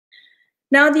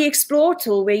Now, the Explore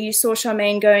tool, where you saw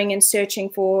Charmaine going and searching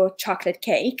for chocolate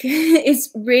cake, is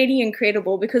really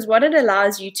incredible because what it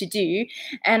allows you to do,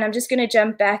 and I'm just going to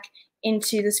jump back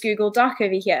into this Google Doc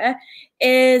over here,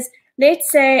 is let's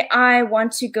say I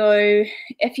want to go,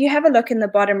 if you have a look in the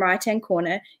bottom right-hand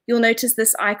corner, you'll notice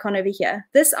this icon over here.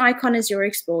 This icon is your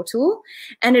Explore tool,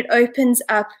 and it opens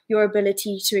up your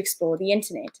ability to explore the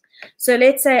internet. So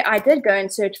let's say I did go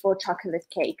and search for chocolate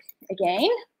cake again.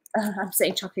 I'm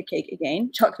saying chocolate cake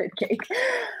again, chocolate cake.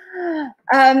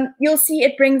 You'll see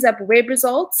it brings up web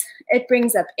results, it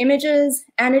brings up images,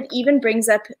 and it even brings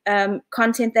up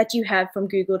content that you have from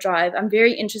Google Drive. I'm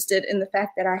very interested in the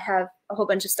fact that I have a whole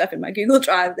bunch of stuff in my Google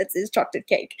Drive that says chocolate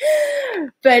cake.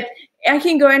 But I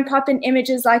can go and pop in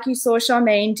images like you saw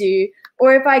Charmaine do,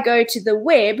 or if I go to the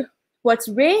web, what's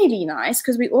really nice,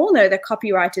 because we all know that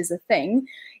copyright is a thing,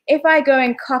 if I go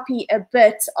and copy a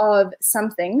bit of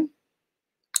something,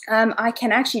 I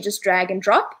can actually just drag and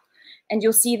drop, and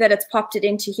you'll see that it's popped it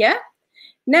into here.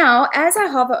 Now, as I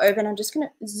hover over, and I'm just going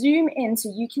to zoom in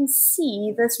so you can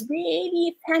see this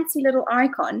really fancy little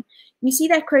icon. You see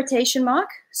that quotation mark?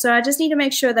 So I just need to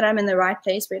make sure that I'm in the right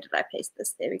place. Where did I paste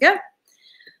this? There we go.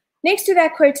 Next to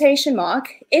that quotation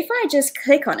mark, if I just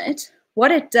click on it,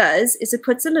 what it does is it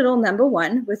puts a little number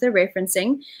 1 with a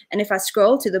referencing. And if I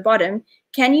scroll to the bottom,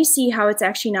 can you see how it's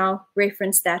actually now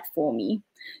referenced that for me?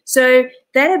 So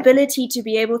that ability to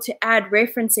be able to add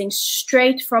referencing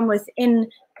straight from within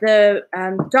the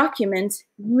document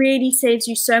really saves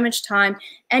you so much time,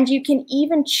 and you can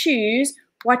even choose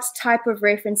what type of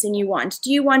referencing you want.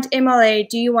 Do you want MLA,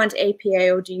 do you want APA,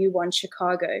 or do you want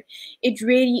Chicago? It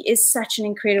really is such an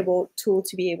incredible tool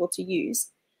to be able to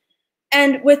use.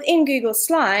 And within Google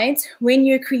Slides, when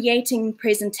you're creating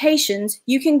presentations,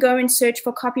 you can go and search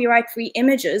for copyright-free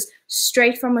images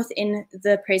straight from within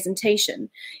the presentation.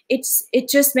 It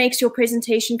just makes your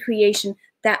presentation creation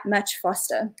that much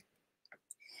faster.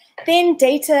 Then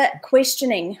data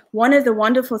questioning. One of the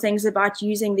wonderful things about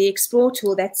using the Explore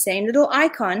tool, that same little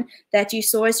icon that you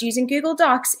saw us using Google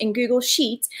Docs in Google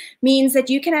Sheets, means that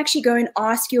you can actually go and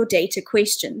ask your data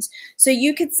questions. So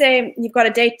you could say you've got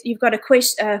a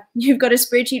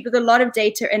spreadsheet with a lot of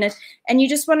data in it, and you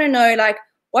just want to know, like,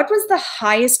 what was the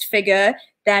highest figure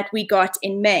that we got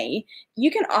in May? You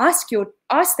can ask your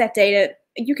data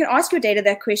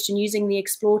that question using the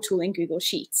Explore tool in Google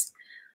Sheets.